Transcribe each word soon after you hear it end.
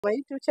My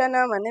YouTube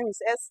channel, my name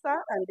is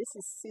Esther and this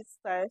is Seed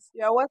Styles.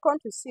 You are welcome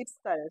to Seed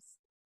Styles.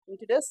 In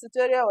today's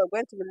tutorial, we're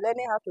going to be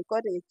learning how to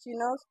cut a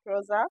chinos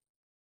trouser,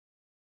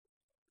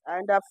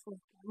 and I've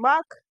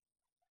marked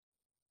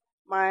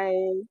my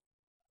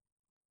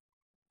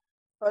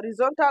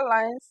horizontal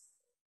lines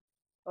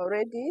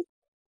already,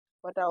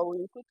 but I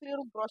will quickly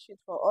brush it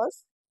for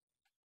us.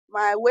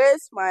 My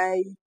waist,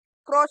 my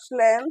crotch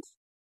length,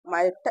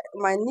 my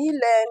knee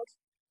length.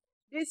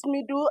 This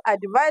middle, I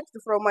divide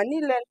from my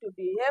knee length to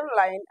the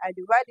hemline. I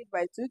divide it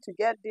by 2 to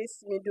get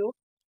this middle.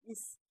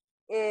 Is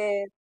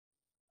a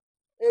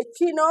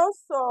chino,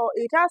 so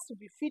it has to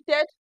be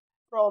fitted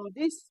from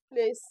this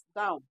place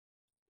down.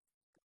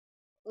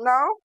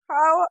 Now,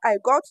 how I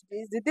got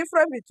this, the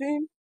difference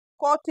between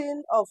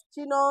cutting of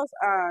chinos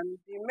and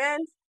the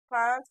men's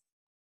pants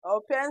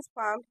or pants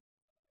pant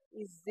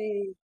is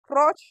the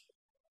crotch,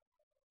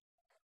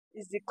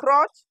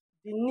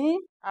 the knee,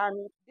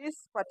 and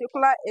this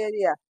particular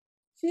area.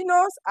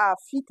 Chinos are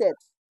fitted.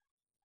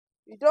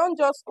 You don't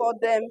just cut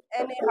them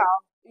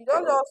anyhow.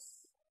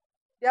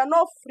 They are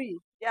not free,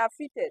 they are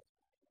fitted.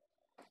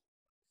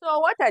 So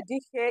what I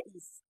did here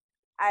is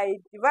I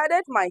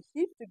divided my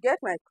hip to get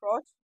my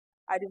crotch.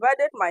 I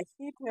divided my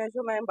hip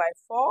measurement by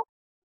 4.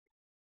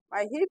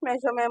 My hip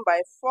measurement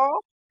by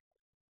 4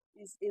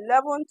 is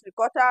 11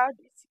 3/4.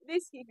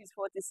 This hip is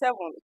 47.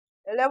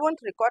 11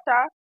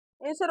 3/4.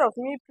 Instead of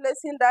me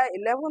placing that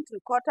 11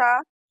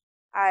 3/4,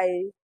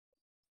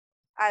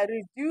 I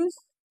reduce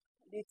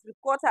the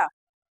 3/4.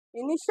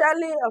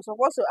 Initially, I was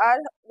supposed to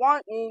add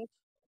 1 inch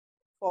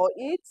for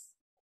it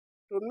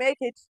to make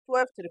it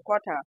 12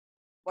 3/4.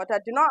 But I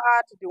did not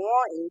add the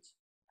 1 inch,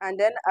 and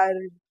then I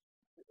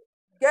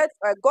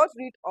got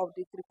rid of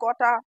the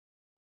 3/4.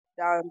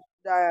 I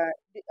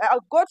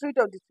got rid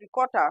of the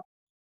 3/4,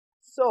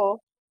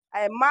 so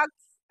I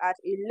marked at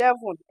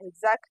 11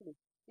 exactly.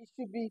 It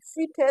should be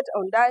fitted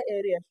on that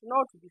area, it should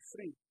not be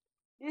free.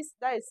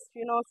 That is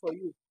for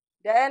you.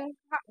 Then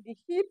the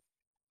hip,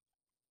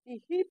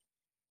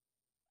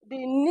 the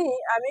knee.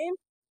 I mean,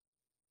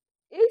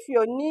 if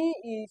your knee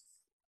is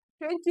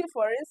 20,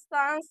 for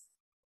instance,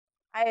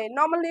 I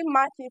normally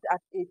mark it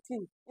at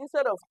 18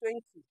 instead of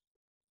 20.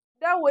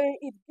 That way,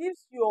 it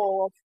gives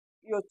your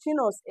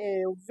chinos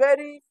a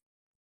very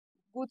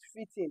good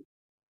fitting.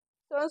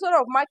 So instead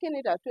of marking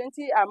it at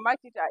 20, I mark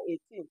it at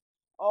 18.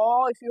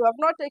 Or if you have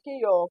not taken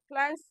your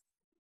client's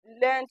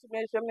length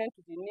measurement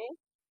to the knee,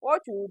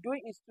 what you will do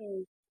is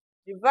to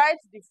divide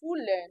the full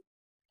length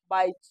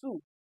by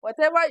 2.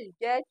 Whatever you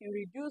get, you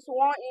reduce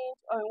 1 inch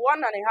or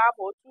 1.5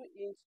 or 2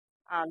 inch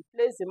and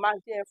place the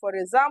mark there. For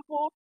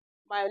example,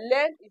 my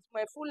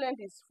full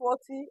length is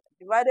 40,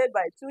 divided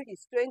by 2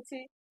 is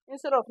 20.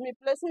 Instead of me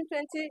placing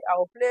 20, I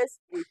will place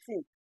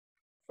 18.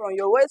 From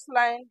your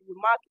waistline, you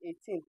mark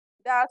 18.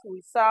 That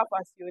will serve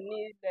as your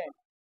knee length.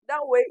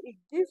 That way, it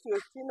gives your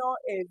chino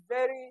a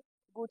very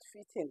good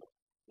fitting.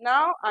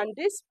 Now, on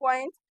this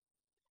point,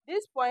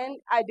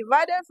 I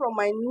divided from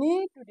my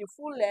knee to the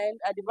full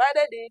length. I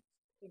divided it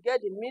to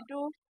get the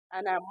middle,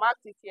 and I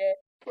marked it here.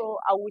 So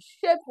I will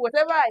shape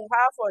whatever I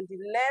have on the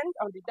length,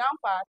 on the down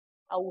part.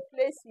 I will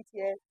place it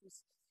here to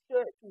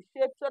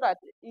shape so that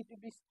it will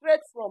be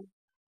straight from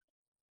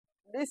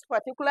this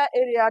particular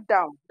area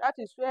down. That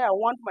is where I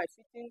want my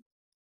fitting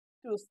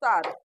to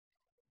start.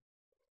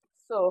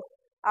 So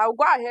I'll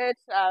go ahead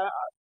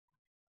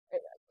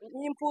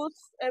input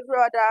every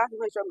other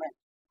measurement.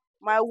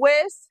 My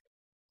waist,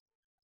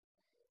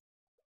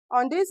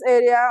 on this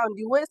area, on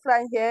the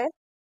waistline here,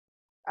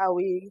 I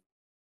will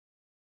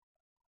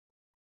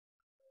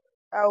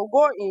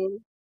go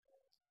in.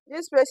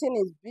 This spacing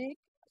is big,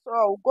 so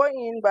I'll go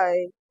in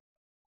by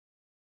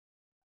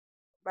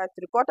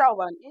 3/4 of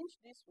an inch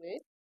this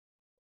way,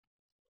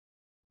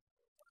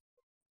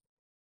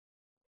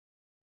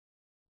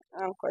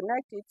 and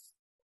connect it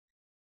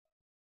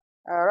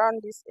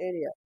around this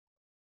area.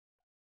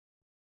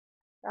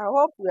 I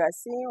hope we are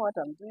seeing what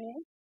I'm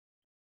doing.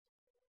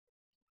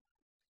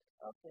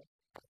 Okay.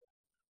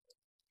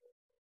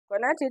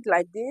 Connect it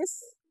like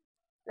this.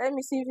 Let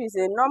me see if it's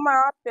a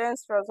normal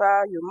pants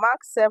trouser. You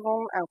mark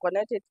 7 and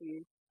connect it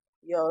to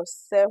your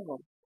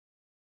 7.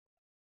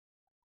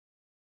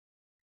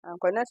 And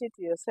connect it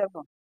to your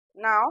 7.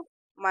 Now,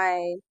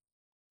 my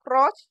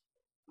crotch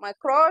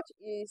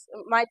is,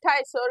 my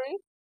thigh, sorry.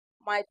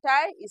 My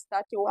thigh is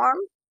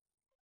 31.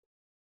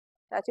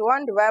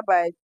 31 divided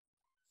by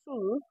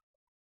 2.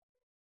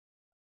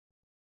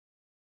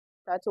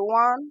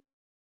 31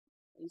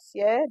 is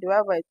here,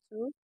 divided by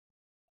 2.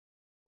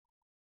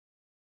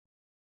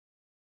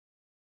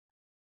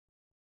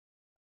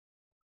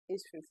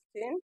 Is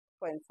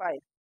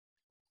 15.5.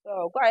 So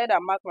I'll go ahead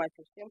and mark my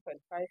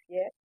 15.5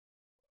 here.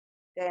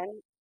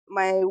 Then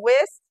my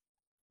waist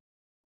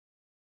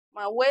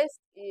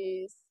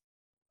is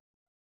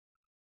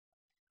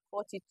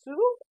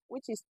 42,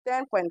 which is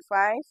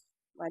 10.5.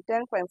 My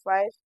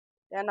 10.5.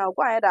 Then I'll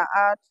go ahead and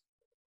add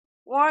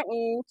 1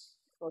 inch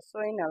for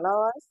sewing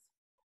allowance.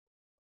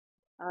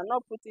 I'll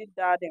not put it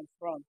down in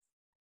front.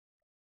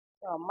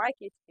 So I'll mark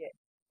it here.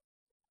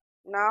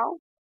 Now,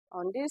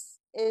 on this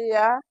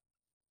area,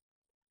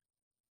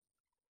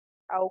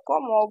 I'll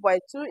come up by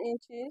 2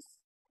 inches.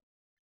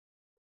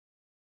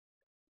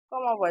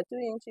 Come up by 2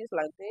 inches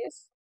like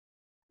this.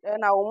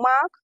 Then I will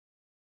mark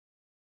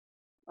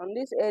on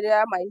this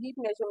area my hip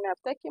measurement.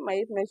 I've taken my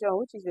hip measurement,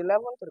 which is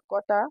 11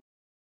 3/4.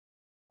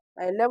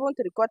 My 11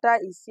 3/4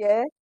 is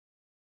here.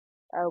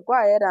 I'll go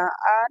ahead and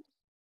add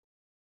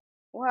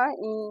 1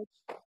 inch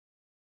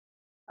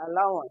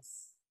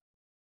allowance,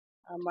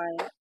 and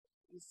my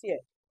is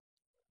here.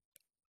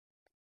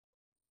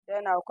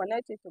 Then I'll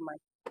connect it to my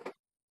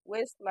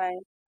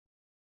waistline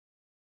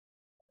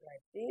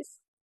like this.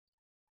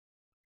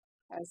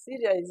 And see,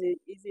 there is a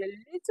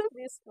little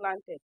bit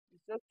slanted.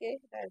 It's okay.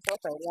 That is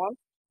what I want.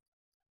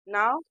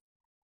 Now,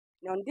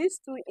 on this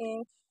 2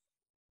 inch,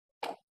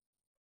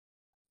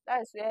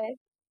 that is where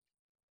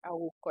I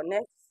will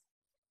connect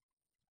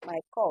my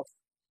cuff.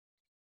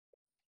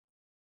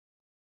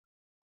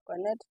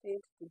 Connect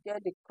it to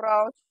get the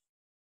crouch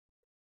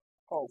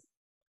cuff.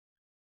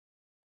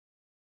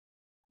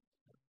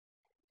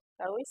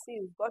 Can we see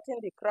we've gotten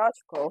the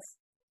crouch cuff?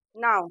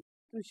 Now,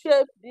 to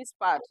shape this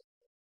part,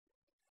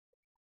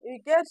 you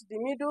get the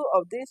middle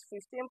of this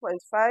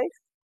 15.5,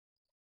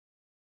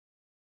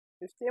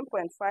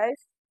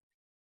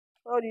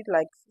 hold it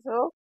like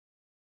so,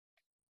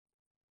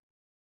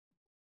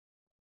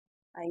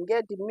 and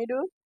get the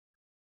middle.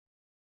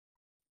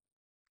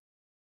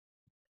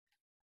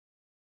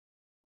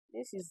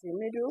 This is the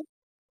middle,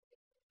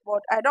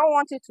 but I don't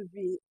want it to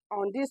be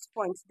on this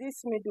point.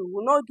 This middle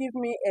will not give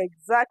me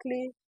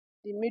exactly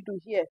the middle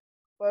here.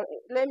 But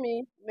let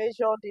me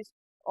measure this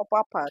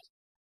upper part.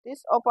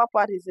 This upper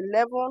part is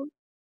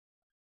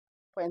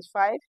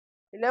 11.5.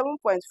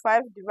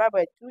 11.5 divided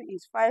by 2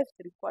 is 5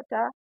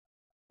 3/4,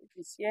 which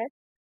is here.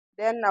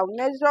 Then I'll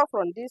measure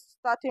from this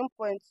starting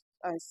point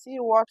and see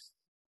what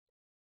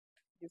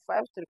the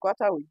 5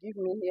 3/4 will give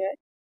me here.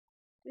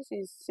 This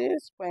is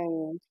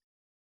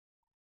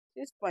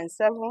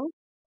 6.7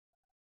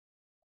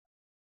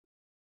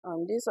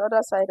 on this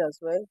other side as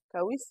well.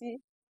 Can we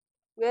see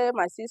where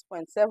my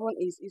 6.7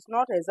 is? It's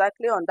not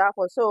exactly on that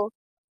one. So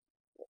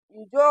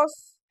you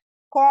just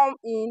come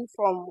in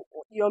from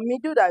your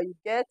middle that you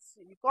get.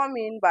 You come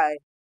in by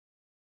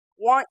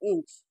 1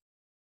 inch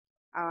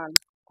and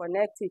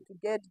connect it to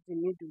get the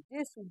middle.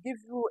 This will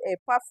give you a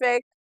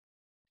perfect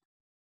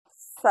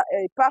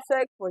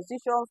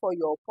position for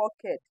your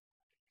pocket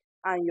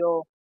and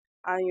your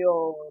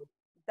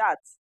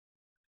dart.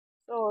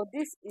 So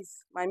this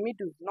is my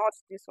middle, not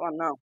this one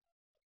now.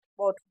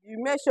 But you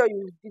make sure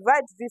you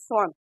divide this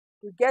one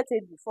to get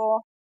it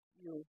before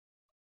you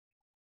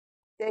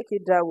take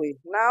it that way.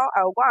 Now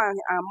I'll go and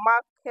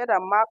mark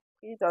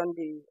it on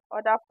the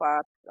other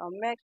part. I'll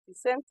make the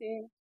same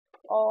thing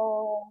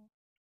all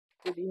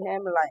to the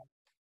hemline.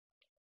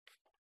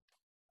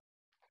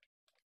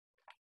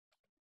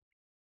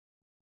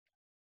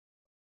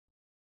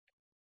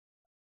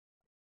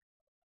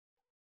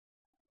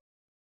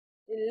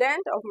 The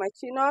length of my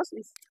chinos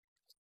is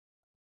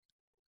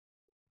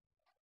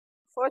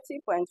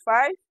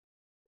 40.5.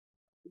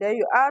 Then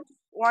you add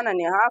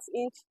 1.5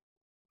 inch.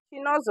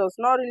 Chinos does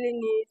not really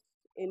need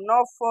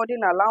enough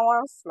folding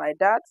allowance like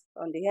that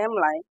on the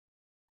hemline.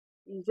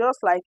 It's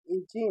just like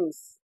a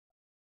jeans.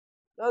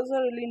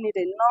 Doesn't really need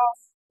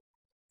enough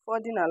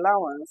folding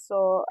allowance.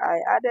 So I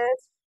added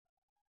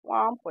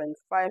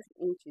 1.5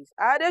 inches.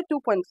 I added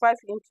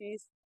 2.5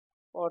 inches,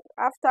 but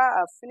after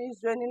I've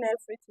finished joining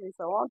everything, if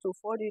I want to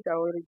fold it, I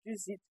will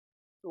reduce it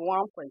to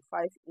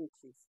 1.5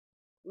 inches.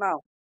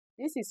 Now,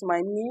 this is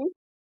my knee.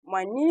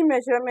 My knee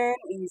measurement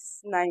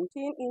is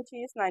 19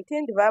 inches.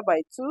 19 divided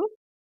by 2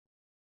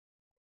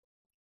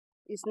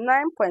 is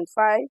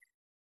 9.5.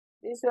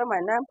 This is where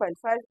my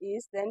 9.5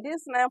 is. Then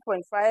this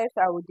 9.5,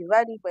 I will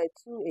divide it by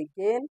 2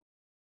 again.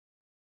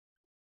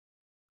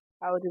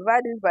 I will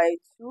divide it by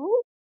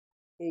 2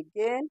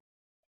 again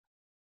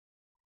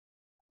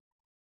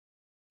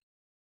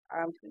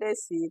and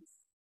place it.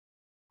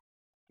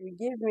 It will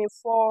give me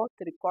 4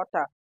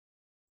 3/4.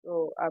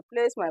 So I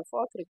place my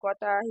 4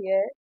 3/4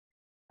 here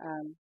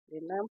and the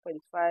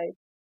 9.5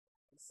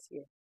 is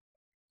here.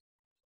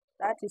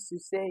 That is to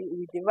say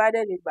we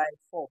divided it by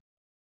 4.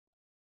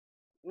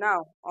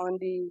 Now on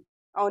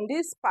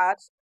this part,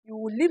 you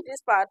will leave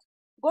this part,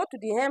 go to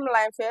the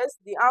hemline first,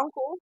 the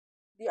ankle.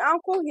 The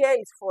ankle here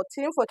is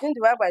 14. 14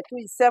 divided by 2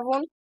 is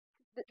 7.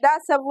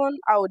 That 7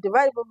 I will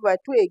divide it by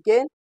 2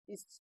 again.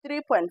 It's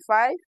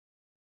 3.5.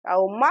 I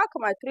will mark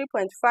my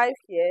 3.5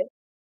 here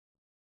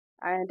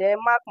and then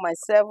mark my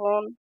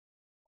 7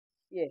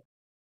 here.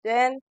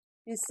 Then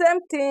the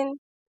same thing,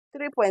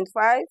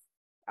 3.5,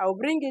 I will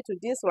bring it to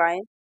this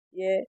line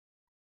here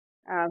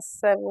and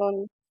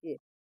 7 here.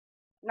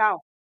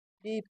 Now,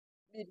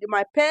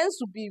 my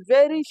pants will be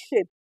very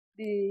shaped.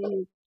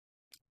 The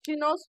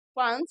chinos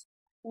pants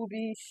will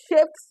be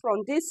shaped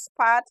from this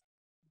part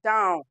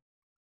down.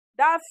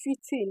 That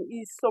fitting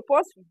is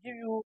supposed to give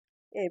you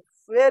a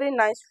very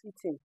nice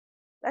fitting.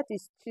 That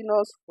is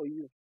chinos for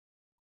you.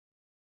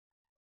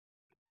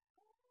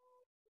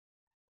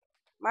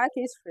 Mark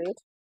it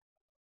straight.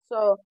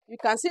 So you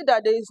can see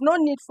that there is no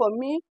need for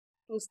me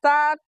to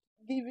start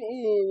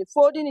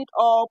folding it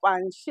up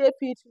and shape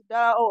it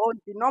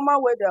the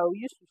normal way that we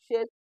used to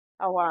shape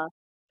our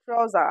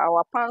trouser,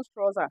 our pants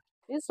trouser.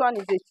 This one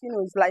is a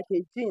chino, it's like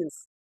a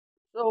jeans.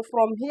 So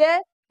from here,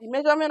 the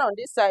measurement on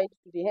this side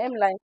to the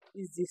hemline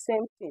is the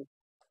same thing.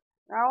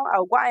 Now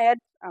I'll go ahead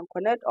and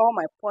connect all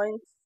my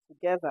points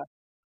together.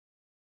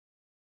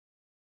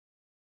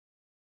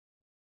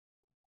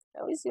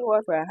 Can we see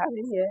what we're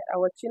having here?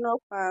 Our chino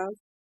pants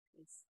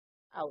is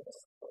out.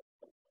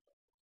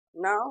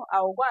 Now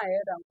I'll go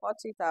ahead and cut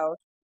it out.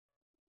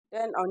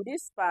 Then on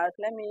this part,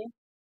 let me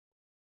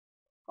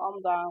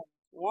come down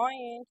 1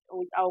 inch.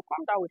 I'll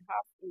come down with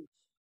half inch.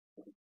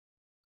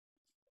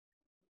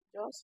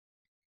 Just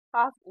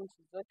half inch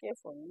is okay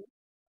for me.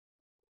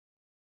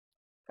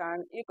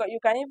 You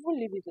can even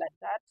leave it like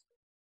that.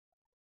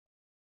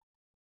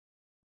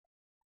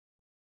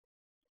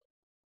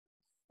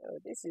 So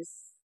this is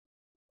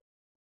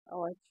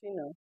our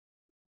chino.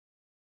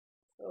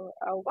 So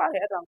I'll go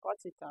ahead and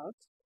cut it out.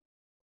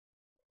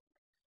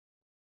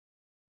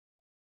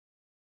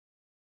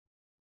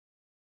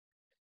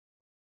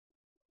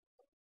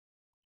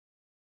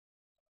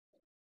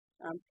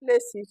 And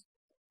place it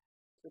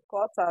to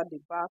cut out the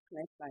back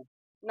neckline.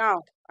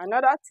 Now,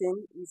 another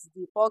thing is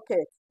the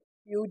pocket.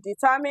 You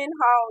determine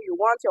how you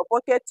want your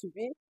pocket to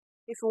be.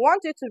 If you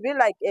want it to be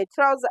like a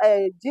trouser,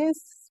 a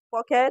jeans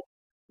pocket,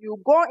 you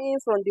go in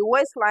from the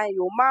waistline,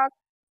 you mark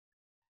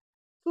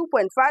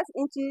 2.5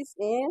 inches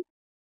in,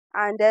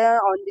 and then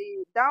on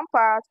the down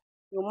part,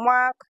 you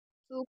mark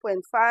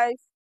 2.5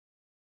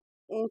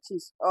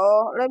 inches,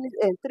 or let me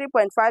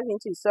 3.5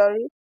 inches,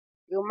 sorry.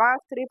 You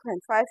mark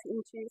 3.5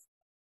 inches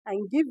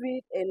and give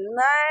it a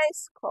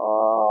nice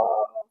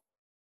curve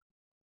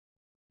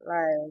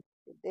like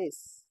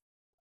this.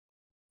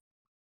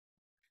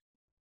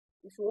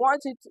 If you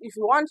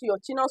want your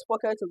chinos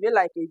pocket to be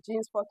like a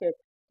jeans pocket,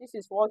 this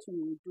is what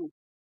you will do.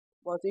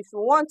 But if you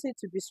want it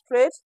to be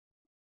straight,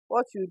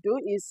 what you do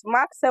is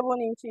mark 7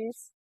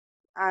 inches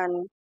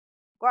and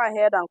go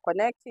ahead and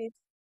connect it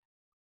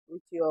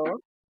with your.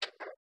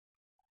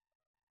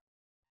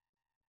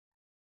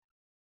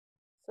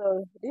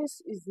 So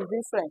this is the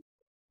difference.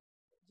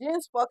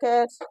 Jeans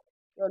pocket,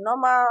 your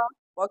normal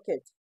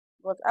pocket,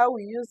 but I will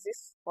use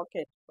this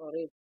pocket for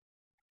it.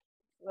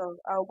 So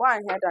I'll go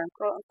ahead and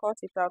cut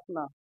it out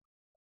now.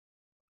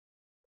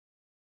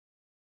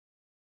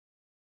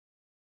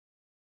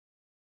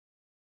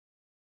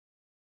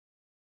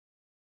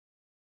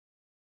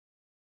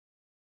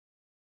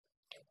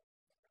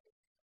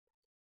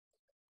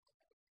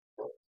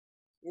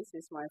 This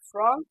is my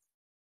front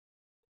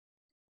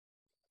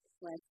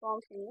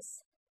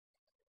piece.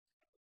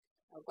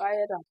 I'll go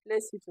ahead and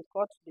place it to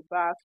cut the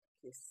back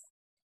piece.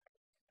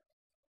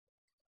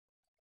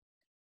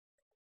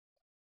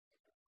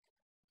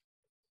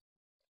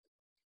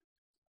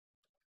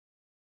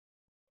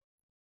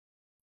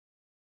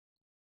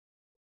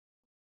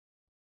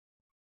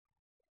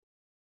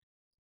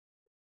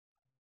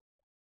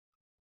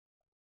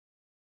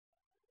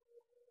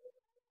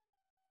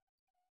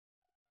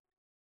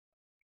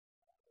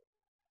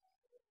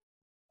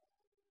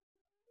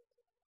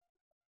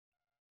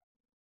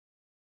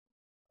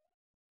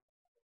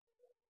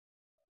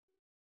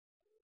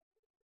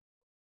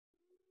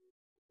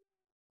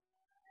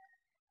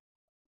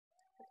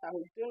 What I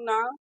will do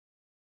now,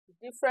 the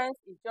difference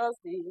is just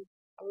the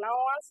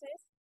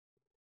allowances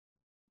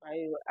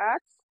I will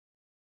add.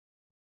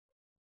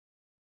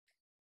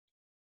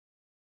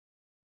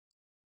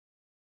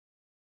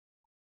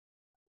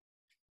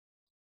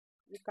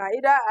 You can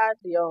either add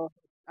your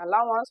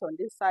allowance on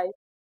this side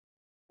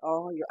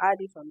or you add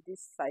it on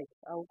this side.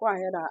 I'll go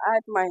ahead and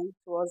add mine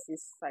towards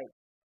this side.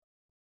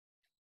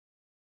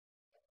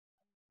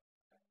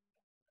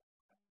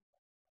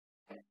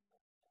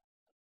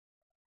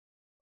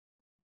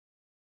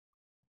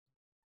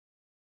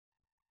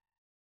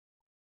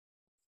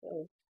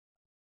 So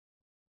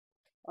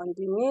on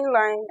the knee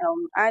line,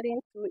 I'm adding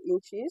 2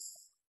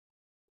 inches.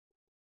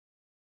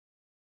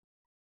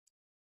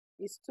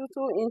 It's 2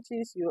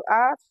 inches you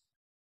add,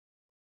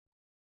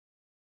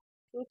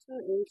 2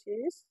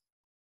 inches,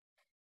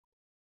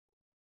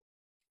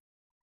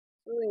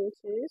 2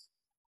 inches.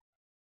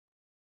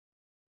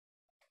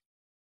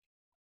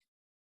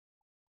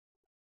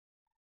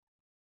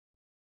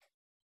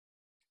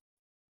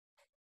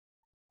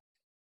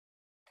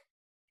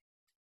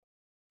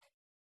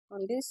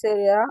 On this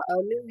area,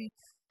 I'll leave it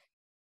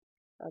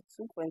at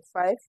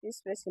 2.5. This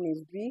person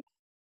is big,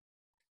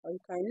 or you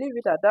can leave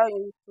it at that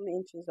 2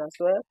 inches as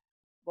well.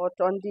 But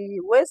on the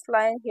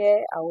waistline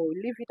here, I will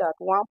leave it at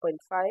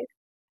 1.5.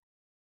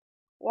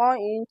 1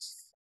 inch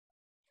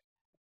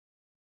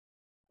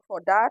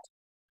for that,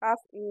 half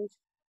inch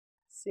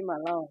seam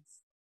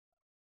allowance.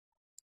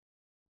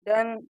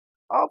 Then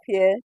up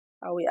here,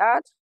 I will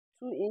add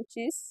 2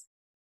 inches.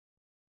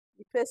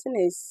 The person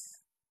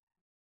is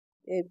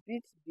a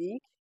bit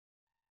big.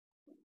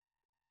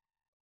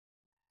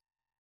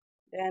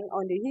 Then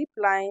on the hip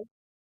line,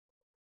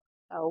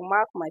 I will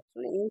mark my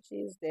 2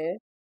 inches there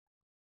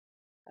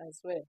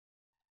as well.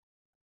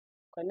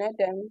 Connect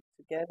them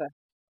together.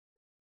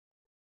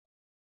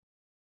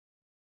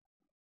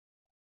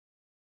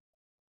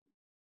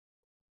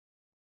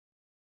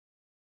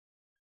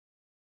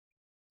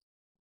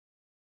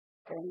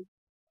 Then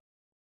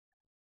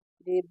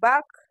the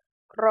back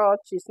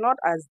crotch is not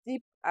as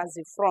deep as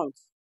the front.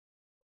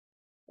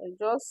 So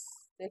just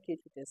take it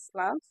with a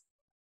slant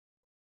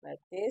like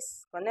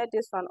this. Connect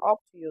this one up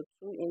to your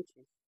 2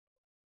 inches.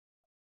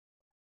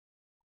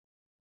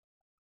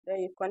 Then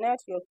you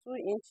connect your 2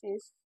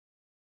 inches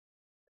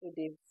to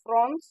the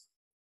front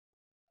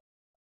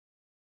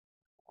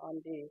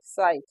on the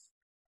side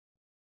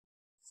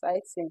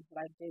seam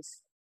like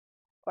this.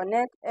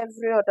 Connect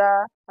every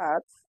other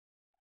part.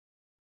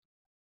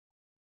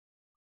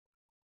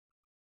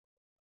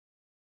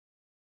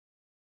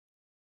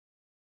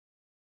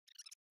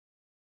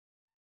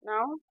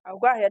 Now I'll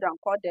go ahead and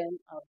cut them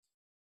out.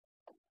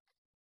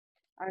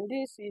 And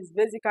this is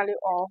basically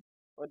all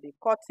for the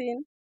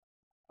cutting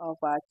of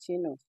our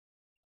chinos.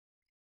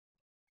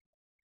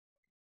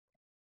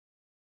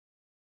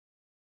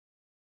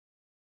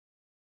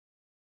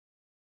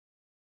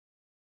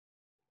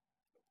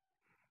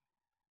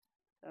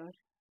 So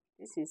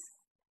this is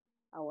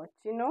our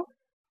chino.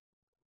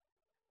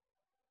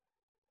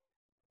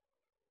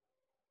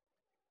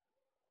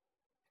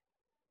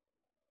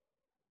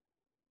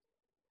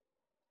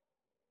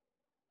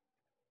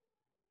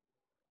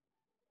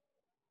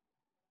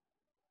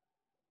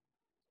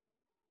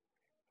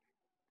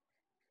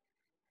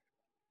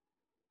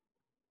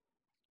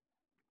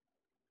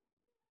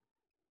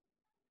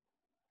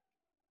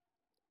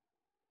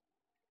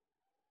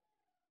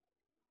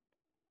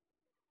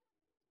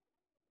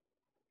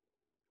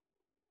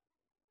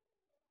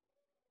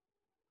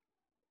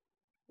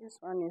 This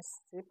one is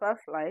zipper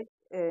fly,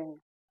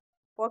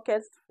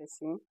 pocket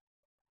facing,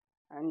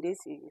 and this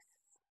is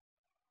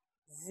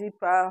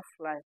zipper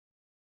fly.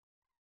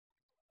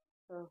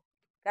 So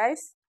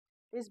guys,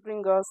 this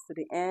brings us to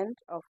the end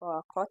of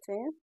our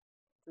cutting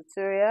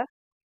tutorial.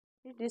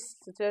 If this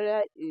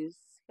tutorial is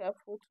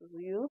helpful to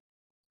you,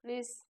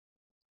 please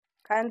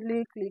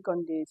kindly click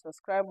on the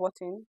subscribe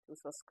button to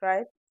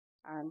subscribe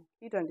and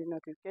hit on the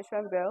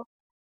notification bell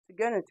to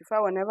get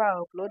notified whenever I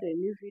upload a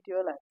new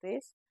video like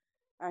this,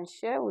 and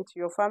share with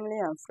your family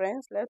and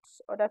friends. Let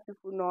other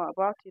people know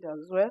about it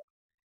as well.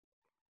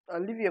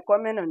 Leave your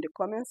comment on the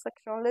comment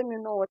section. Let me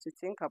know what you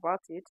think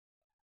about it.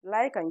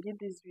 Like and give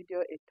this video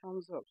a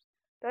thumbs up.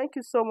 Thank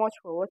you so much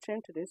for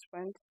watching to this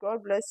point.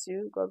 God bless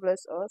you. God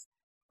bless us.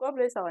 God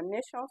bless our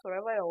nations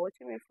wherever you're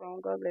watching me from.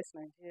 God bless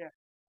Nigeria.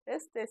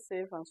 Let's stay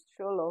safe and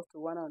show love to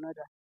one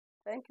another.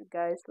 Thank you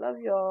guys. Love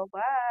you all.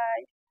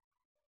 Bye.